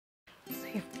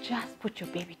you've just put your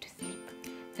baby to sleep.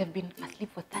 They've been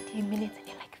asleep for 30 minutes and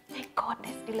you're like, thank God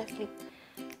they're still asleep.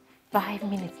 5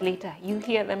 minutes later, you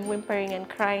hear them whimpering and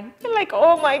crying. You're like,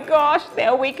 oh my gosh, they're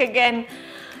awake again.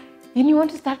 Then you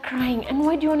want to start crying. And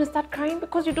why do you want to start crying?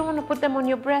 Because you don't want to put them on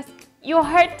your breast. You're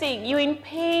hurting, you're in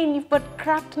pain, you've got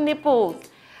cracked nipples.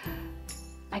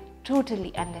 I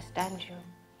totally understand you.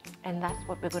 And that's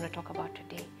what we're going to talk about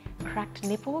today. Cracked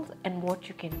nipples and what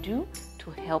you can do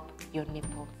to help your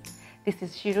nipples. This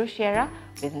is Shiro Shera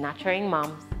with Nurturing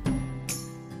Moms.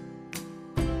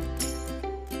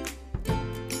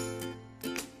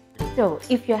 So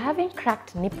if you're having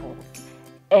cracked nipples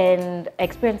and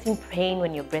experiencing pain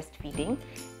when you're breastfeeding,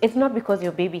 it's not because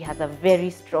your baby has a very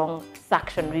strong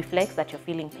suction reflex that you're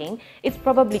feeling pain. It's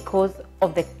probably because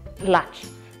of the latch.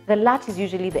 The latch is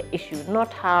usually the issue,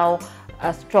 not how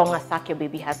strong a sac your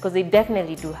baby has, because they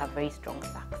definitely do have very strong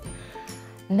sacs.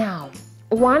 Now,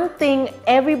 one thing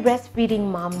every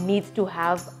breastfeeding mom needs to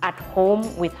have at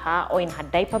home with her or in her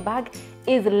diaper bag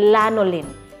is lanolin.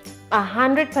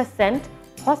 100%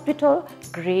 hospital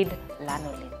grade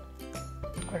lanolin.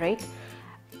 All right?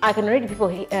 I can already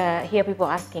hear people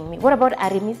asking me, what about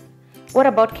Aramis? What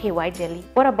about KY jelly?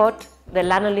 What about the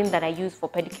lanolin that I use for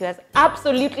pedicures?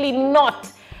 Absolutely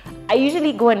not. I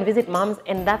usually go and visit moms,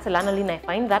 and that's a lanolin I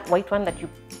find, that white one that you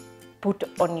put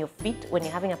on your feet when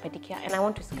you're having a pedicure, and I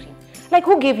want to scream. Like,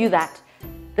 who gave you that?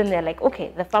 Then they're like,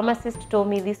 okay, the pharmacist told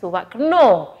me this will work.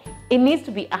 No, it needs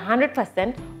to be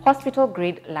 100% hospital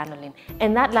grade lanolin,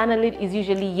 and that lanolin is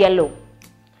usually yellow.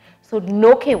 So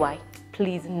no KY,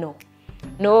 please, no.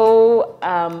 No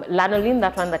lanolin,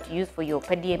 that one that you use for your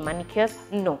pedi and manicures,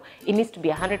 no. It needs to be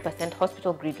 100%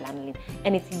 hospital grade lanolin,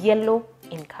 and it's yellow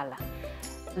in color.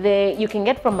 You can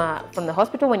get from the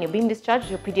hospital when you're being discharged.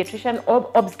 Your pediatrician or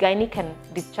obs-gynae can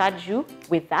discharge you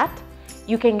with that.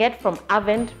 You can get from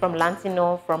Avent, from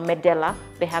Lancino, from Medela.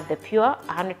 They have the pure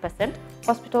 100%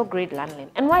 hospital grade lanolin.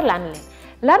 And why lanolin?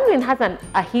 Lanolin has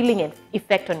a healing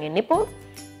effect on your nipples.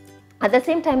 At the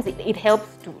same time, it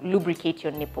helps to lubricate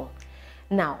your nipple.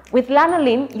 Now, with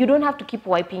lanolin, you don't have to keep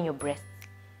wiping your breasts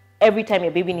every time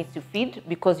your baby needs to feed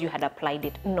because you had applied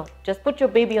it. No, just put your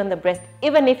baby on the breast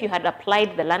even if you had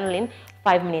applied the lanolin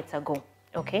 5 minutes ago,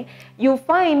 okay? You'll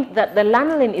find that the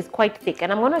lanolin is quite thick,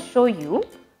 and I'm going to show you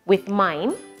with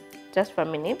mine, just for a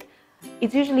minute.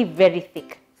 It's usually very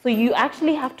thick. So you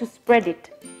actually have to spread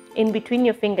it in between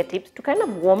your fingertips to kind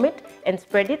of warm it and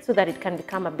spread it so that it can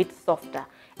become a bit softer.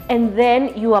 And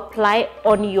then you apply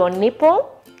on your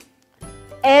nipple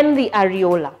and the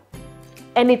areola.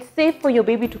 And it's safe for your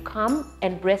baby to come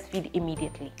and breastfeed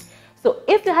immediately. So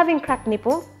if you're having cracked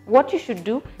nipples, what you should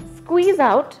do, squeeze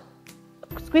out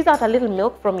a little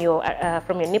milk from your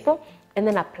nipple and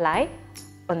then apply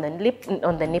on the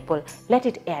nipple. Let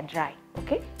it air dry,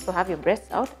 okay? So have your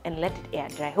breasts out and let it air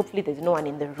dry. Hopefully there's no one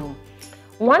in the room.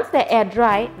 Once they're air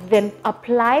dry, then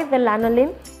apply the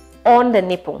lanolin on the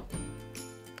nipple.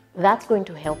 That's going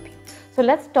to help you. So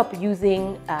let's stop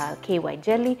using KY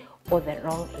jelly or the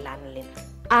wrong lanolin.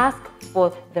 Ask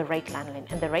for the right lanolin,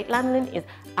 and the right lanolin is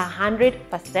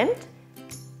 100%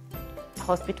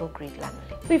 hospital grade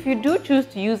lanolin. So if you do choose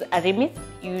to use Aramis,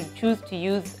 you choose to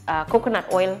use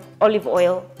coconut oil, olive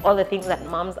oil, all the things that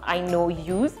moms I know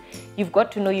use, you've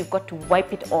got to know you've got to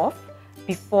wipe it off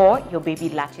before your baby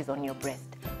latches on your breast.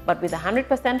 But with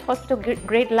 100% hospital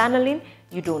grade lanolin,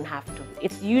 you don't have to.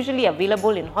 It's usually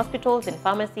available in hospitals, in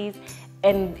pharmacies,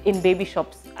 and in baby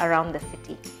shops around the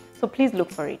city. So please look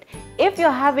for it. If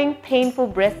you're having painful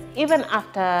breasts, even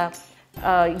after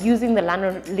using the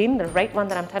lanolin, the right one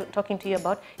that I'm talking to you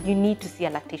about, you need to see a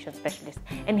lactation specialist.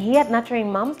 And here at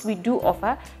Nurturing Moms, we do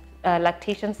offer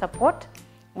lactation support,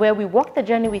 where we walk the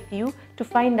journey with you to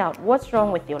find out what's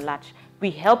wrong with your latch.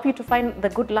 We help you to find the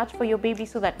good latch for your baby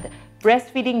so that the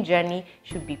breastfeeding journey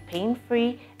should be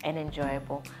pain-free and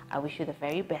enjoyable. I wish you the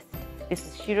very best. This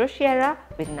is Shiro Shera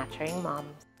with Nurturing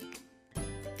Moms.